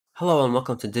Hello and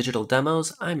welcome to Digital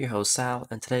Demos. I'm your host Sal,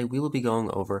 and today we will be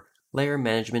going over layer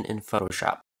management in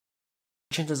Photoshop.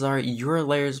 Chances are your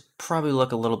layers probably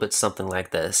look a little bit something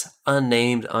like this: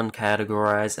 unnamed,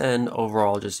 uncategorized, and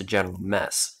overall just a general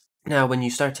mess. Now, when you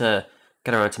start to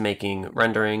get around to making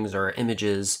renderings or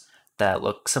images that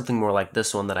look something more like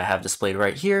this one that I have displayed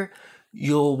right here,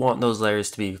 you'll want those layers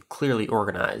to be clearly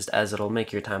organized, as it'll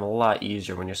make your time a lot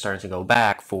easier when you're starting to go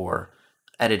back for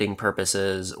editing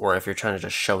purposes, or if you're trying to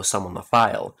just show someone the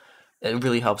file. It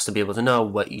really helps to be able to know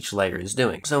what each layer is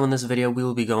doing. So in this video, we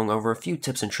will be going over a few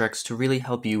tips and tricks to really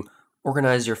help you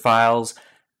organize your files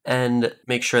and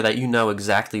make sure that you know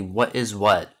exactly what is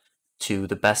what to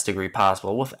the best degree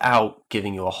possible without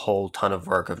giving you a whole ton of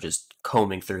work of just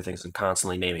combing through things and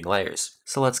constantly naming layers.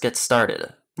 So let's get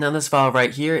started. Now this file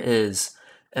right here is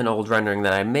an old rendering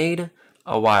that I made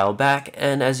a while back,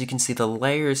 and as you can see, the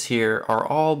layers here are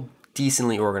all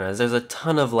decently organized. There's a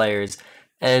ton of layers,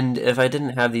 and if I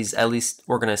didn't have these at least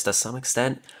organized to some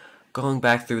extent, going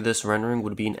back through this rendering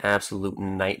would be an absolute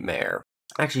nightmare.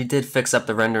 I actually did fix up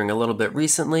the rendering a little bit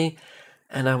recently,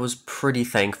 and I was pretty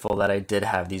thankful that I did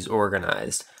have these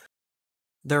organized.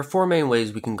 There are four main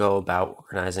ways we can go about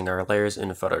organizing our layers in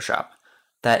Photoshop.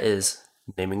 That is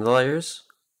naming the layers,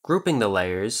 grouping the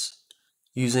layers,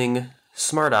 using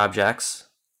smart objects,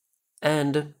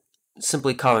 and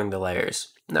simply coloring the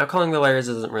layers. Now, coloring the layers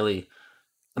isn't really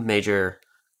a major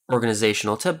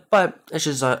organizational tip, but it's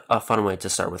just a fun way to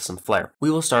start with some flair.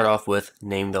 We will start off with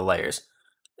name the layers.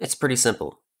 It's pretty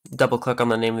simple. Double click on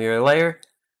the name of your layer,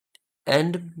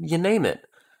 and you name it.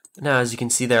 Now, as you can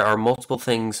see, there are multiple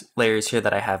layers here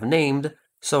that I have named,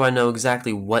 so I know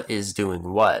exactly what is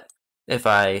doing what. If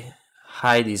I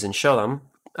hide these and show them,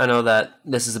 I know that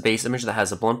this is a base image that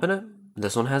has a blimp in it,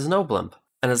 this one has no blimp.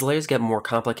 And as layers get more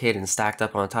complicated and stacked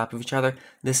up on top of each other,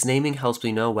 this naming helps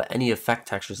me know what any effect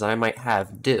textures that I might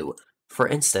have do. For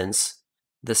instance,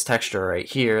 this texture right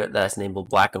here that's named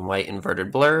black and white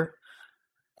inverted blur,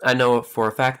 I know for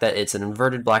a fact that it's an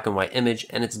inverted black and white image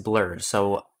and it's blurred,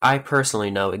 so I personally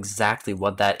know exactly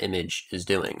what that image is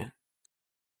doing.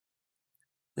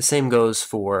 The same goes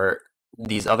for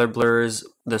these other blurs.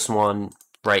 This one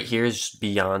right here is just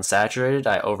beyond saturated.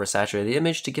 I oversaturated the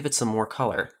image to give it some more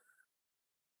color.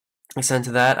 Extend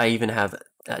to that, I even have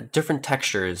different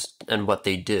textures and what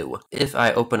they do. If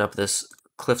I open up this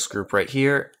cliffs group right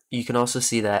here, you can also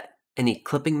see that any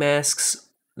clipping masks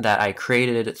that I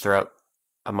created throughout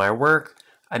my work,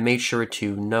 I made sure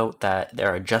to note that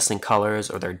they're adjusting colors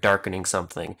or they're darkening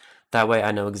something. That way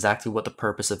I know exactly what the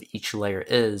purpose of each layer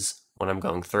is when I'm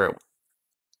going through.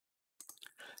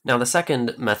 Now the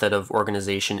second method of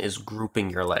organization is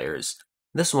grouping your layers.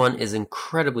 This one is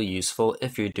incredibly useful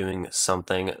if you're doing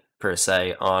something, per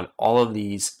se, on all of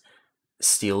these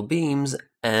steel beams,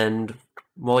 and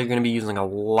well, you're going to be using a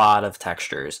lot of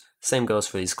textures. Same goes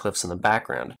for these cliffs in the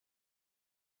background.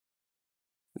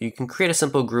 You can create a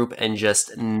simple group and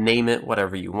just name it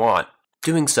whatever you want.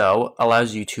 Doing so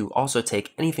allows you to also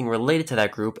take anything related to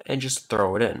that group and just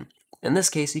throw it in. In this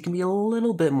case, you can be a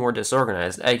little bit more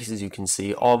disorganized. As you can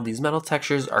see, all of these metal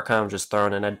textures are kind of just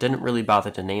thrown in. I didn't really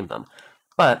bother to name them.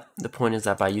 But the point is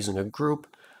that by using a group,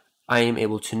 I am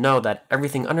able to know that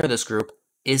everything under this group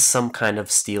is some kind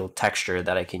of steel texture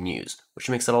that I can use, which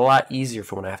makes it a lot easier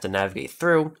for when I have to navigate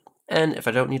through. And if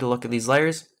I don't need to look at these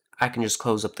layers, I can just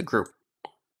close up the group.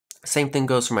 Same thing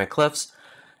goes for my cliffs.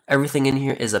 Everything in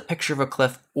here is a picture of a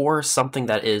cliff or something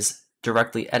that is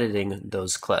directly editing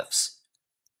those cliffs.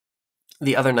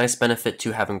 The other nice benefit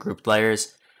to having grouped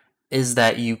layers is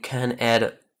that you can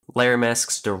add layer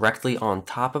masks directly on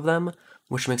top of them,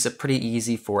 which makes it pretty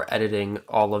easy for editing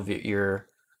all of your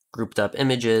grouped up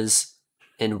images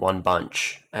in one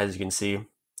bunch. As you can see,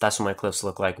 that's what my cliffs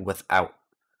look like without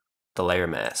the layer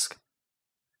mask.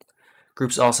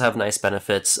 Groups also have nice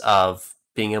benefits of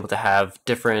being able to have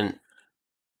different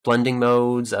blending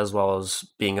modes, as well as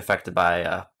being affected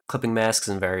by clipping masks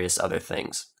and various other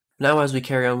things. Now, as we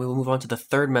carry on, we will move on to the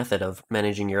third method of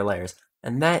managing your layers,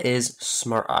 and that is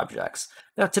smart objects.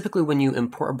 Now, typically when you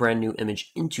import a brand new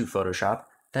image into Photoshop,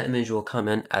 that image will come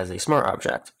in as a smart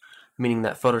object, meaning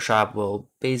that Photoshop will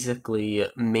basically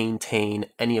maintain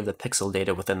any of the pixel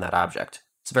data within that object.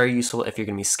 It's very useful if you're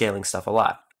going to be scaling stuff a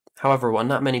lot. However, what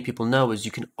not many people know is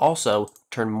you can also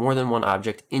turn more than one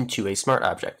object into a smart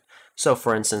object. So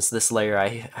for instance, this layer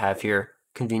I have here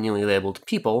conveniently labeled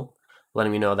people,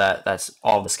 letting me know that that's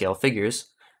all the scale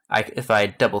figures. If I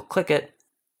double click it,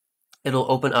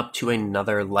 it'll open up to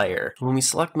another layer. When we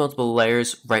select multiple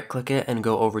layers, right click it and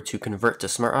go over to convert to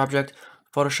smart object,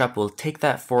 Photoshop will take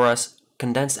that for us,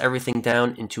 condense everything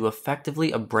down into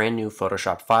effectively a brand new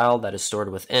Photoshop file that is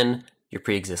stored within your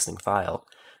pre-existing file.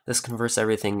 This converts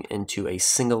everything into a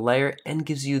single layer and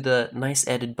gives you the nice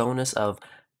added bonus of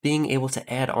being able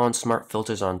to add on smart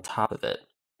filters on top of it.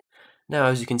 Now,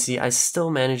 as you can see, I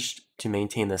still managed to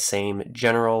maintain the same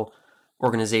general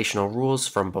organizational rules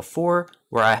from before,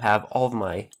 where I have all of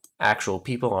my actual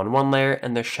people on one layer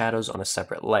and their shadows on a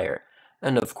separate layer.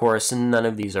 And of course, none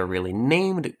of these are really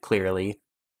named clearly,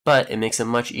 but it makes it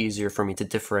much easier for me to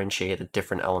differentiate the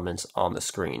different elements on the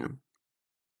screen.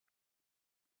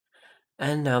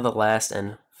 And now the last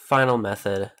and final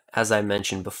method, as I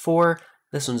mentioned before,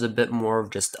 this one's a bit more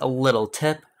of just a little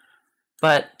tip,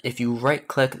 but if you right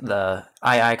click the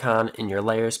eye icon in your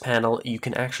layers panel, you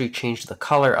can actually change the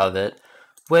color of it,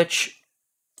 which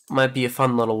might be a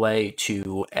fun little way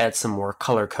to add some more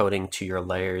color coding to your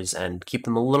layers and keep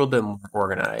them a little bit more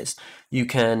organized. You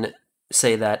can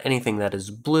say that anything that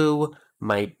is blue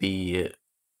might be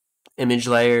image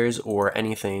layers, or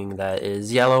anything that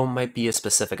is yellow might be a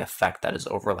specific effect that is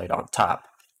overlaid on top.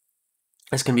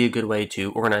 This can be a good way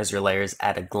to organize your layers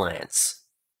at a glance.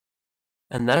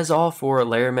 And that is all for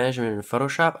layer management in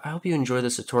Photoshop. I hope you enjoyed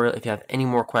this tutorial. If you have any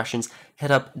more questions, hit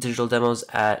up Digital Demos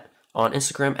on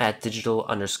Instagram at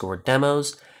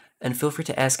digital_demos, and feel free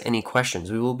to ask any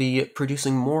questions. We will be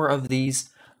producing more of these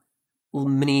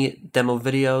mini demo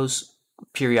videos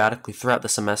periodically throughout the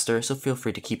semester, so feel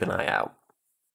free to keep an eye out.